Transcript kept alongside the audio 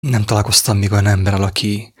Nem találkoztam még olyan emberrel,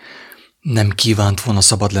 aki nem kívánt volna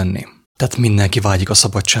szabad lenni. Tehát mindenki vágyik a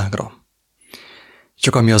szabadságra.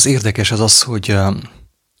 Csak ami az érdekes, az az, hogy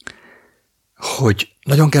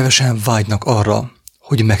nagyon kevesen vágynak arra,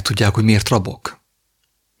 hogy megtudják, hogy miért rabok.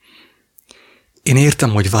 Én értem,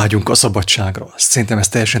 hogy vágyunk a szabadságra. Szerintem ez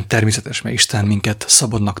teljesen természetes, mert Isten minket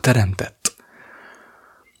szabadnak teremtett.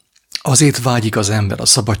 Azért vágyik az ember a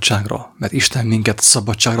szabadságra, mert Isten minket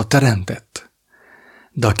szabadságra teremtett.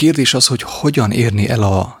 De a kérdés az, hogy hogyan érni el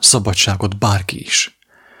a szabadságot bárki is,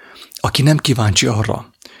 aki nem kíváncsi arra,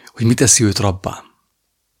 hogy mit teszi őt rabbá.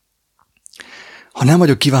 Ha nem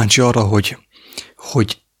vagyok kíváncsi arra,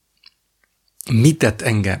 hogy mit tett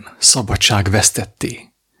engem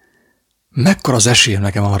szabadságvesztetté, mekkora az esélyem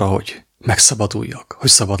nekem arra, hogy megszabaduljak, hogy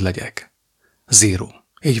szabad legyek? Zéró.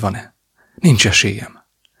 Így van-e? Nincs esélyem.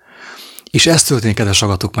 És ez történik, kedves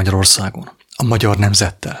hallgatók, Magyarországon, a magyar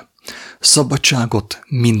nemzettel. Szabadságot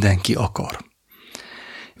mindenki akar.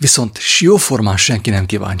 Viszont jóformán senki nem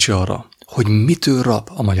kíváncsi arra, hogy mitől rab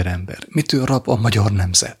a magyar ember, mitől rab a magyar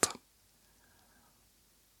nemzet.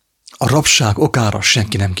 A rabság okára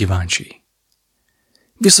senki nem kíváncsi.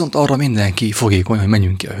 Viszont arra mindenki fogékony, hogy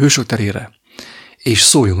menjünk ki a hősök terére, és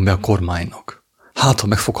szóljunk be a kormánynak. Hát, ha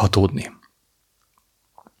meg fog hatódni.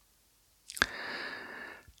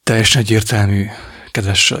 Teljesen egyértelmű,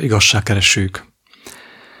 kedves igazságkeresők,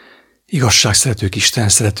 igazságszeretők, Isten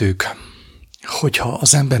szeretők, hogyha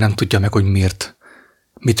az ember nem tudja meg, hogy miért,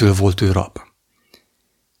 mitől volt ő rab,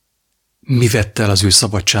 mi vette el az ő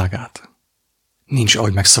szabadságát, nincs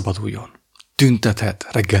ahogy megszabaduljon. Tüntethet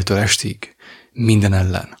reggeltől estig minden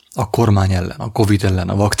ellen, a kormány ellen, a Covid ellen,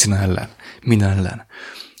 a vakcina ellen, minden ellen.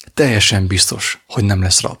 Teljesen biztos, hogy nem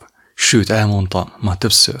lesz rab. Sőt, elmondtam már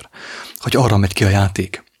többször, hogy arra megy ki a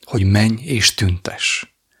játék, hogy menj és tüntess.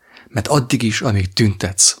 Mert addig is, amíg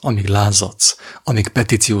tüntetsz, amíg lázadsz, amíg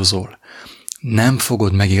petíciózol, nem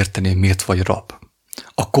fogod megérteni, miért vagy rab.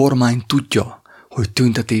 A kormány tudja, hogy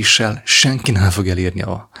tüntetéssel senki nem fog elérni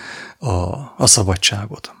a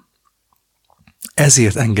szabadságot.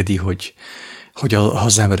 Ezért engedi, hogy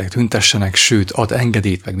az emberek tüntessenek, sőt, ad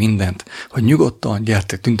engedélyt meg mindent, hogy nyugodtan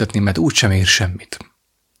gyertek tüntetni, mert úgysem ér semmit.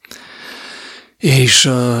 És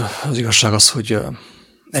az igazság az, hogy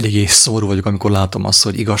eléggé szomorú vagyok, amikor látom azt,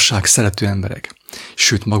 hogy igazság szerető emberek,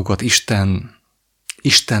 sőt magukat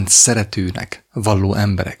Istent szeretőnek valló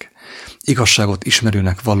emberek, igazságot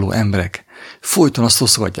ismerőnek valló emberek folyton azt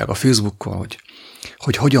osztogatják a Facebookon,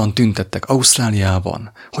 hogy hogyan tüntettek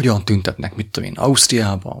Ausztráliában, hogyan tüntetnek, mit tudom én,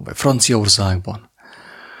 Ausztriában, vagy Franciaországban.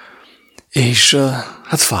 És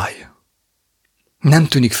hát fáj. Nem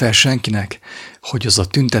tűnik fel senkinek, hogy az a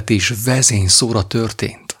tüntetés vezényszóra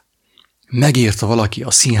történt. Megírta valaki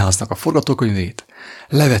a színháznak a forgatókönyvét,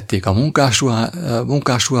 levették a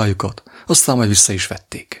munkásruhájukat, aztán majd vissza is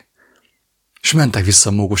vették. És mentek vissza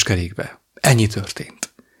a mókus kerékbe. Ennyi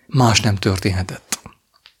történt. Más nem történhetett.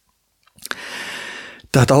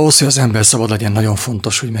 Tehát ahhoz, hogy az ember szabad legyen, nagyon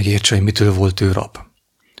fontos, hogy megértse, hogy mitől volt ő rab.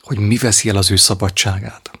 Hogy mi veszi el az ő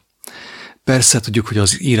szabadságát. Persze tudjuk, hogy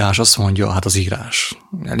az írás azt mondja, hát az írás.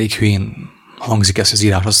 Elég hülyén hangzik ez, hogy az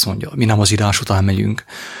írás azt mondja. Mi nem az írás után megyünk,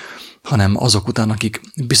 hanem azok után, akik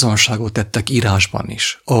bizonságot tettek írásban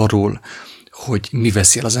is arról, hogy mi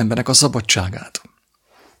veszi el az embernek a szabadságát.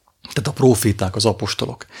 Tehát a próféták, az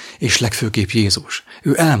apostolok, és legfőképp Jézus.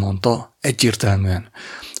 Ő elmondta egyértelműen,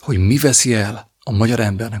 hogy mi veszi el a magyar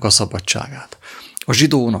embernek a szabadságát. A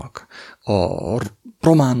zsidónak, a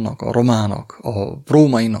románnak, a romának, a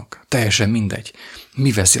rómainak, teljesen mindegy.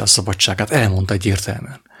 Mi veszi el a szabadságát? Elmondta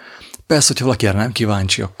egyértelműen. Persze, hogyha valaki erre nem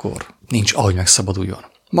kíváncsi, akkor nincs ahogy megszabaduljon.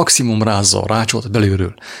 Maximum rázza a rácsot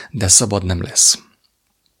belülről, de szabad nem lesz.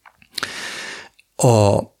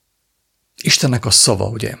 Istennek a szava,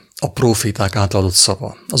 ugye, a próféták által adott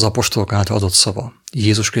szava, az apostolok által adott szava,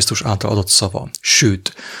 Jézus Krisztus által adott szava,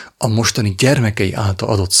 sőt, a mostani gyermekei által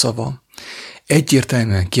adott szava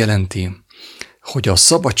egyértelműen kijelenti, hogy a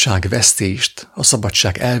szabadságvesztést, a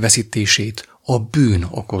szabadság elveszítését a bűn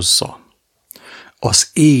okozza. Az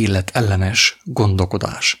életellenes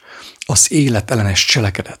gondolkodás, az életellenes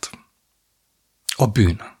cselekedet. A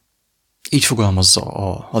bűn. Így fogalmazza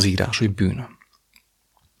az írás, hogy bűn.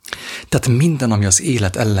 Tehát minden, ami az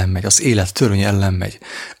élet ellen megy, az élet törvény ellen megy,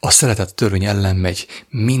 a szeretet törvény ellen megy,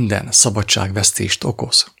 minden szabadságvesztést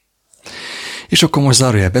okoz. És akkor most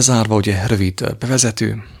zárójel bezárva, ugye rövid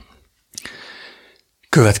bevezető,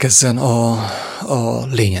 következzen a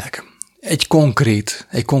lényeg. Egy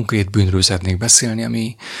konkrét bűnről szeretnék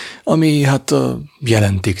beszélni, ami hát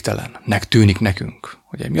jelentéktelennek tűnik nekünk.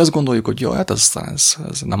 Ugye mi azt gondoljuk, hogy jó, hát ez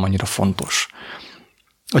nem annyira fontos.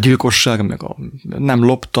 A gyilkosság, meg nem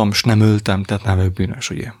loptam, és nem öltem, tehát nem vagyok bűnös,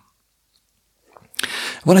 ugye.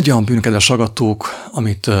 Van egy olyan bűn, kedves hallgatók,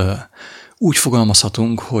 amit úgy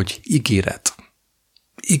fogalmazhatunk, hogy ígéret.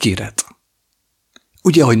 Ígéret.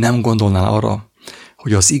 Ugye, hogy nem gondolnál arra,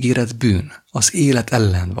 hogy az ígéret bűn, az élet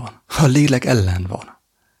ellen van, a lélek ellen van.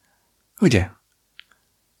 Ugye?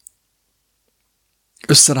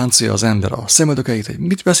 Összeráncolja az ember a szemöldökeit, hogy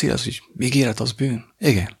mit beszélsz, hogy ígéret az bűn?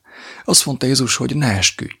 Igen. Azt mondta Jézus, hogy ne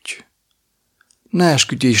esküdj. Ne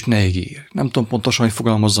esküdj és ne ígérj. Nem tudom pontosan, hogy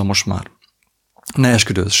fogalmazzam most már. Ne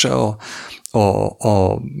esküdöz se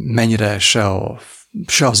a mennyre,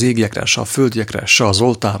 se az égiekre, se a földiekre, se az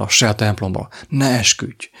oltára, se a templomra. Ne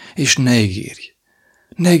esküdj, és ne ígérj.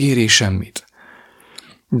 Ne ígérj semmit.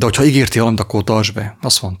 De hogyha ígértél valamit, akkor tartsd be.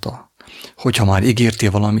 Azt mondta, hogyha már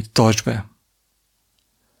ígértél valamit, tartsd be.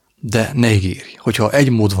 De ne ígérj. Hogyha egy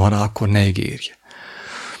mód van rá, akkor ne ígérj.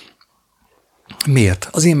 Miért?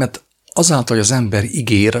 Azért, mert azáltal, hogy az ember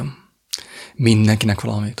ígér mindenkinek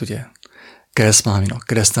valamit, ugye, keresztmáminak,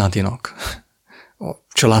 keresztátinak, a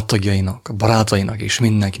családtagjainak, a barátainak és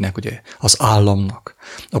mindenkinek, ugye, az államnak,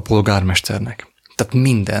 a polgármesternek. Tehát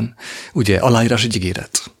minden, ugye, aláírás egy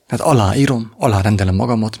ígéret. Tehát aláírom, alárendelem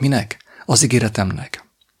magamat, minek? Az ígéretemnek.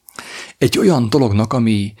 Egy olyan dolognak,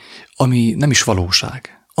 ami nem is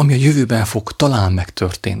valóság, ami a jövőben fog talán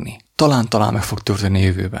megtörténni. Talán meg fog történni a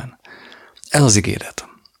jövőben. Ez az ígéret.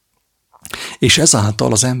 És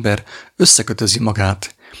ezáltal az ember összekötözi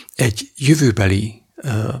magát egy jövőbeli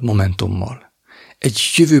momentummal,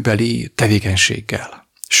 egy jövőbeli tevékenységgel.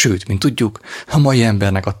 Sőt, mint tudjuk, a mai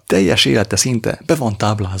embernek a teljes élete szinte be van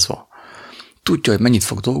táblázva. Tudja, hogy mennyit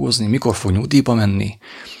fog dolgozni, mikor fog nyugdíjba menni,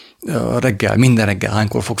 minden reggel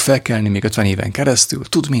hánykor fog felkelni, még 50 éven keresztül,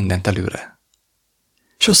 tud mindent előre.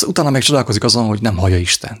 És utána megcsodálkozik azon, hogy nem hallja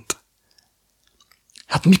Istent.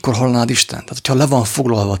 Hát mikor hallanád Istent? Hát, hogyha le van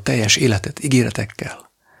foglalva a teljes életet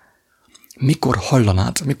ígéretekkel, mikor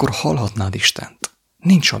hallhatnád Istent?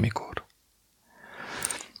 Nincs amikor.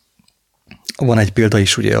 Van egy példa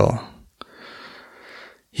is ugye a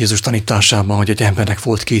Jézus tanításában, hogy egy embernek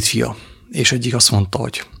volt 2 fia, és egyik azt mondta,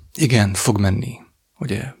 hogy igen, fog menni,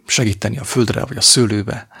 ugye segíteni a földre, vagy a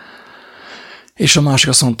szőlőbe, és a másik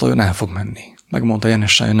azt mondta, hogy nem fog menni. Megmondta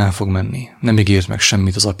Jenessel, hogy nem fog menni, nem ígért meg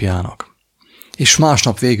semmit az apjának. És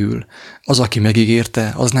másnap végül az, aki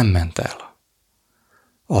megígérte, az nem ment el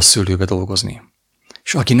a szőlőbe dolgozni.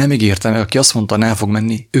 És aki nem ígérte meg, aki azt mondta, nem fog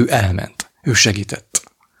menni, ő elment, ő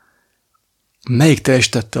segített. Melyik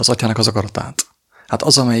teljesítette az atyának az akaratát? Hát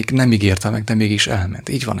az, amelyik nem ígérte meg, de mégis elment.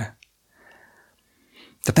 Így van-e?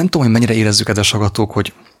 Tehát nem tudom, hogy mennyire érezzük, kedves hallgatók,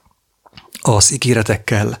 hogy az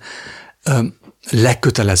ígéretekkel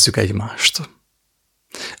lekötelezzük egymást.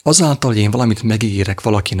 Azáltal, hogy én valamit megígérek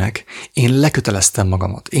valakinek, én leköteleztem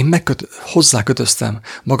magamat. Én hozzákötöztem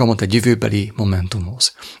magamat egy jövőbeli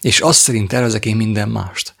momentumhoz. És azt szerint tervezek én minden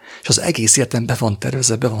mást. És az egész életem be van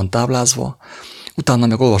tervezve, be van táblázva. Utána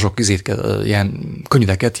meg olvasok ilyen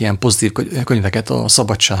könyveket, ilyen pozitív könyveket a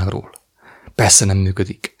szabadságról. Persze nem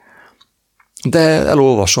működik. De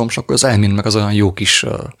elolvasom, és akkor az elmén meg az olyan jó kis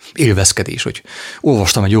élvezkedés, hogy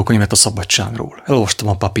olvastam egy jó könyvet a szabadságról. Elolvastam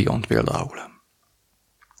a Papillont például.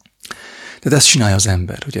 De ezt csinálja az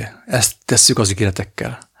ember, ugye? Ezt tesszük az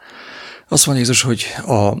ígéretekkel. Azt mondja Jézus, hogy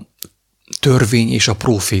a törvény és a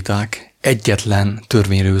próféták egyetlen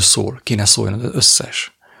törvényről szól. Kéne szóljon az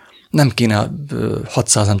összes. Nem kéne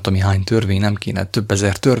 600 nem tudom hány törvény, nem kéne több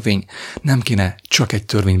ezer törvény, nem kéne csak egy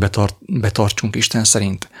törvényt betartsunk Isten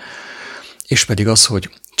szerint. És pedig az, hogy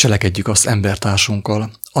cselekedjük azt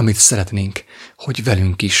embertársunkkal, amit szeretnénk, hogy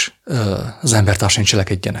velünk is az embertársaink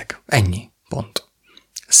cselekedjenek. Ennyi. Pont.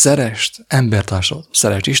 Szeresd embertársat,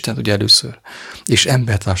 szeresd Istent ugye először, és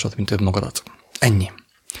embertársat, mint önmagadat. Ennyi.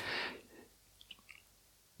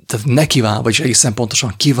 Tehát vagyis egészen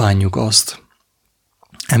pontosan kívánjuk azt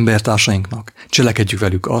embertársainknak, cselekedjük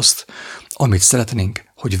velük azt, amit szeretnénk,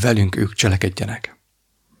 hogy velünk ők cselekedjenek.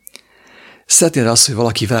 Szeretnéd azt, hogy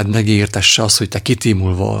valaki veled megértesse azt, hogy te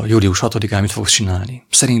kitímulva július 6-án mit fogsz csinálni?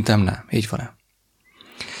 Szerintem nem. Így van-e?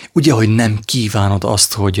 Ugye, hogy nem kívánod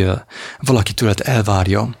azt, hogy valaki tőled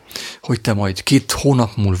elvárja, hogy te majd 2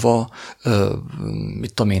 hónap múlva,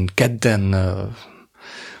 kedden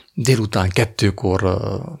délután 2-kor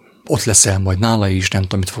ott leszel majd nála is, nem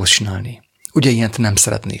tudom, mit fogsz csinálni. Ugye ilyent nem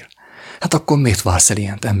szeretnél. Hát akkor miért vársz el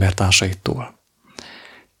ilyent embertársaitól?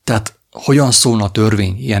 Tehát hogyan szólna a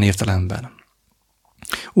törvény ilyen értelemben?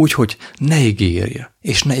 Úgyhogy ne ígérj,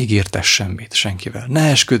 és ne ígértess semmit senkivel. Ne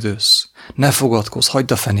esküdössz, ne fogadkozz,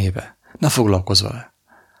 hagyd a fenébe, ne foglalkozz vele.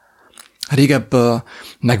 Régebb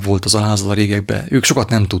megvolt az alázat a régekben, ők sokat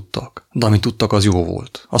nem tudtak, de amit tudtak, az jó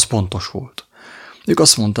volt, az pontos volt. Ők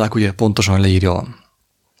azt mondták, ugye pontosan leírja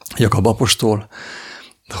Jakab apostol,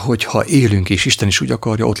 hogy ha élünk és Isten is úgy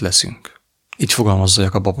akarja, ott leszünk. Így fogalmazza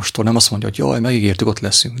Jakab apostol, nem azt mondja, hogy jaj, megígértük, ott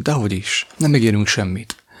leszünk. Dehogy is, nem megérünk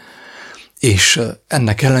semmit. És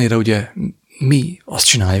ennek ellenére ugye mi azt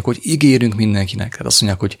csináljuk, hogy ígérünk mindenkinek. Tehát azt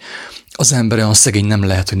mondják, hogy az ember olyan szegény nem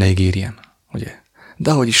lehet, hogy ne ígérjen. Ugye?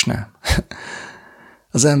 Dehogy is nem.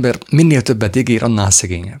 Az ember minél többet ígér, annál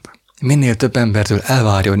szegényebb. Minél több embertől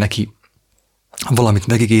elvárja, hogy neki valamit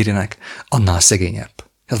megígérjenek, annál szegényebb.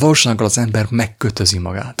 Tehát valósággal az ember megkötözi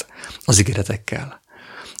magát az ígéretekkel.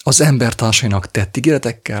 Az embertársainak tett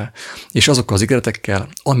ígéretekkel, és azokkal az ígéretekkel,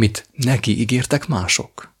 amit neki ígértek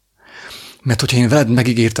mások. Mert hogyha én veled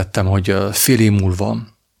megígértettem, hogy fél év múlva,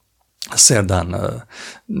 szerdán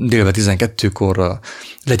délben 12-kor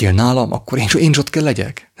legyél nálam, akkor én is ott kell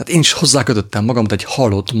legyek. Tehát én is hozzákötöttem magamat egy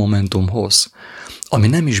halott momentumhoz, ami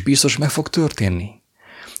nem is biztos meg fog történni.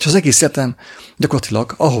 És az egész életem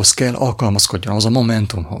gyakorlatilag ahhoz kell alkalmazkodjon, az a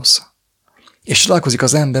momentumhoz. És találkozik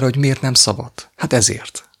az ember, hogy miért nem szabad. Hát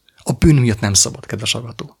ezért. A bűn miatt nem szabad, kedves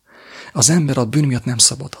hallgató. Az ember a bűn miatt nem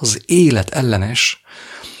szabad. Az élet ellenes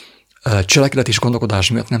cselekedet és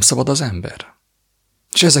gondolkodás miatt nem szabad az ember.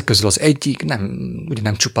 És ezek közül az egyik ugye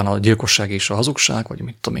nem csupán a gyilkosság és a hazugság, vagy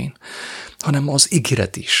mit tudom én, hanem az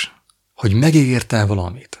ígéret is, hogy megígértem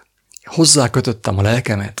valamit. Hozzákötöttem a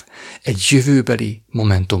lelkemet egy jövőbeli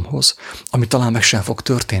momentumhoz, ami talán meg sem fog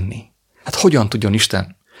történni. Hát hogyan tudjon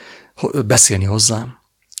Isten beszélni hozzám,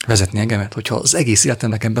 vezetni engemet, hogyha az egész életem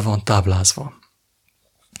nekem be van táblázva.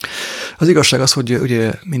 Az igazság az, hogy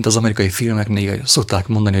ugye, mint az amerikai filmeknél szokták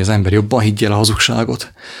mondani, hogy az ember jobban higgye el a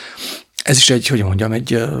hazugságot. Ez is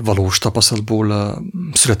egy valós tapasztalatból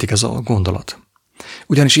születik ez a gondolat.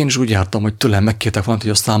 Ugyanis én is úgy jártam, hogy tőlem megkértek valamit,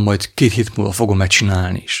 hogy aztán majd 2 hét múlva fogom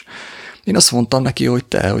megcsinálni is. Én azt mondtam neki, hogy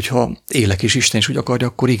hogyha élek és Isten is úgy akarja,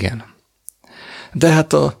 akkor igen. De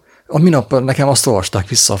hát a minap nekem azt olvasták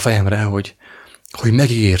vissza a fejemre, hogy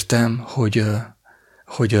megígértem,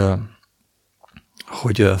 hogy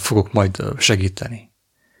fogok majd segíteni.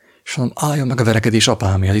 És mondom, álljon meg a verekedés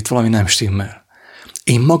apámért, itt valami nem stimmel.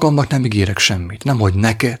 Én magamnak nem ígérek semmit, nemhogy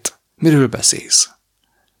neked. Miről beszélsz?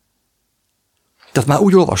 Tehát már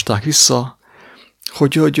úgy olvasták vissza,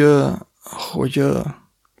 hogy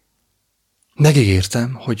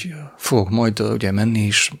megígértem, hogy fogok majd ugye menni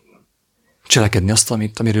és cselekedni azt,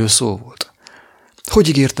 amiről szó volt. Hogy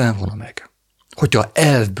ígértem volna meg? Hogyha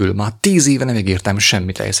elvből már 10 éve nem ígértem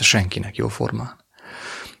semmit egészen senkinek jóformán.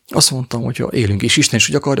 Azt mondtam, hogy ha élünk és Isten is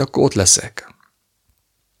úgy akarja, akkor ott leszek.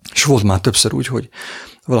 És volt már többször úgy, hogy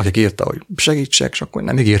valaki írta, hogy segítsek, és akkor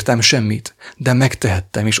nem ígértem semmit, de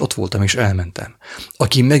megtehettem, és ott voltam, és elmentem.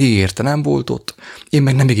 Aki megígérte, nem volt ott, én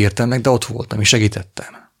meg nem ígértem meg, de ott voltam, és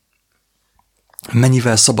segítettem.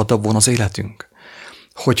 Mennyivel szabadabb volna az életünk,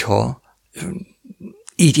 hogyha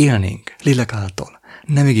így élnénk, lélek által,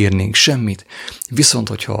 nem ígérnénk semmit, viszont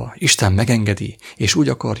hogyha Isten megengedi, és úgy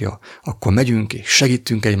akarja, akkor megyünk, és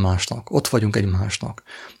segítünk egymásnak, ott vagyunk egymásnak,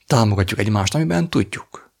 támogatjuk egymást, amiben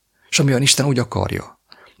tudjuk, és amiben Isten úgy akarja.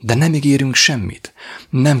 De nem ígérünk semmit,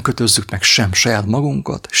 nem kötözzük meg sem saját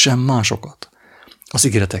magunkat, sem másokat az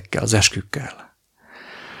ígéretekkel, az eskükkel.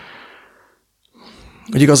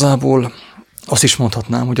 Hogy igazából azt is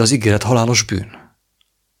mondhatnám, hogy az ígéret halálos bűn.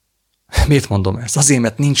 Miért mondom ezt? Azért,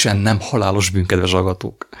 mert nincsen nem halálos bűn, kedves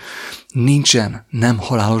hallgatók. Nincsen nem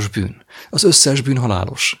halálos bűn. Az összes bűn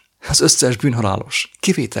halálos. Az összes bűn halálos.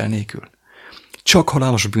 Kivétel nélkül. Csak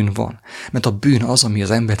halálos bűn van, mert a bűn az, ami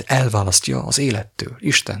az embert elválasztja az élettől,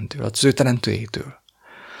 Istentől, az ő teremtőjétől.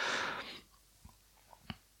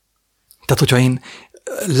 Tehát, hogyha én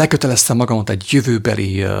leköteleztem magamat egy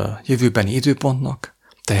jövőbeni időpontnak,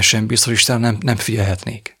 teljesen biztos, Isten nem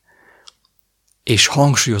figyelhetnék. És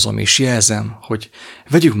hangsúlyozom és jelzem, hogy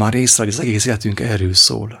vegyük már észre, hogy az egész életünk erről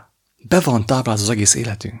szól. Be van táblázva az egész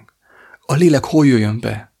életünk. A lélek hol jöjjön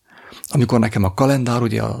be? Amikor nekem a kalendár,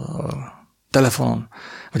 ugye a telefonon,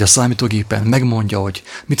 vagy a számítógépen megmondja, hogy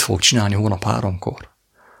mit fog csinálni hónap 3-kor,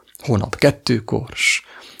 hónap 2-kor,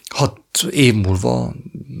 6 év múlva,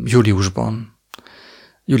 július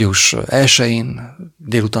 1-én,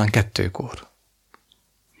 délután 2-kor.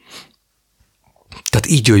 Tehát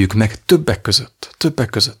így öljük meg többek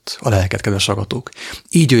között a lelket, kedves hallgatók.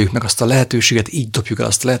 Így öljük meg azt a lehetőséget, így dobjuk el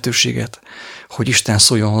azt a lehetőséget, hogy Isten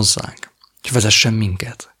szóljon hozzánk, hogy vezessen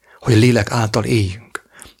minket, hogy lélek által éljünk.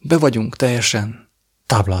 Be vagyunk teljesen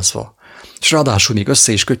táblázva. És ráadásul még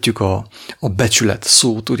össze is kötjük a becsület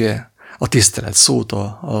szót, ugye, a tisztelet szót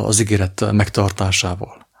az ígéret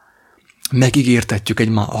megtartásával. megígértetjük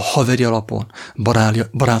a haveri alapon,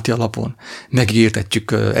 baráti alapon,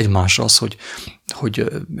 megígértetjük egymásra azt, hogy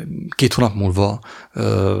 2 hónap múlva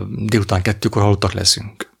délután 2-kor halottak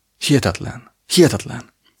leszünk. Hihetetlen.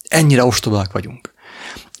 Hihetetlen. Ennyire ostobák vagyunk.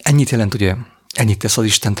 Ennyit jelent, ugye, ennyit tesz az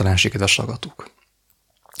istentelenséget a slagatuk.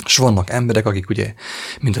 És vannak emberek, akik ugye,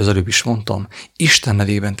 mint az előbb is mondtam, Isten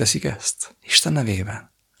nevében teszik ezt. Isten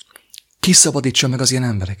nevében. Ki szabadítsa meg az ilyen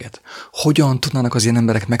embereket? Hogyan tudnának az ilyen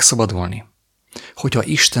emberek megszabadulni? Hogyha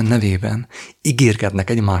Isten nevében ígérkednek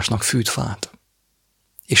egymásnak fűtfát,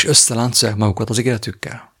 és összeláncolják magukat az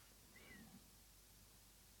ígéretükkel.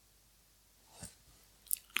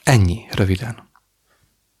 Ennyi, röviden.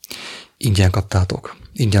 Ingyen kaptátok,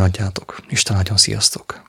 ingyen adjátok. Isten áldjon, sziasztok!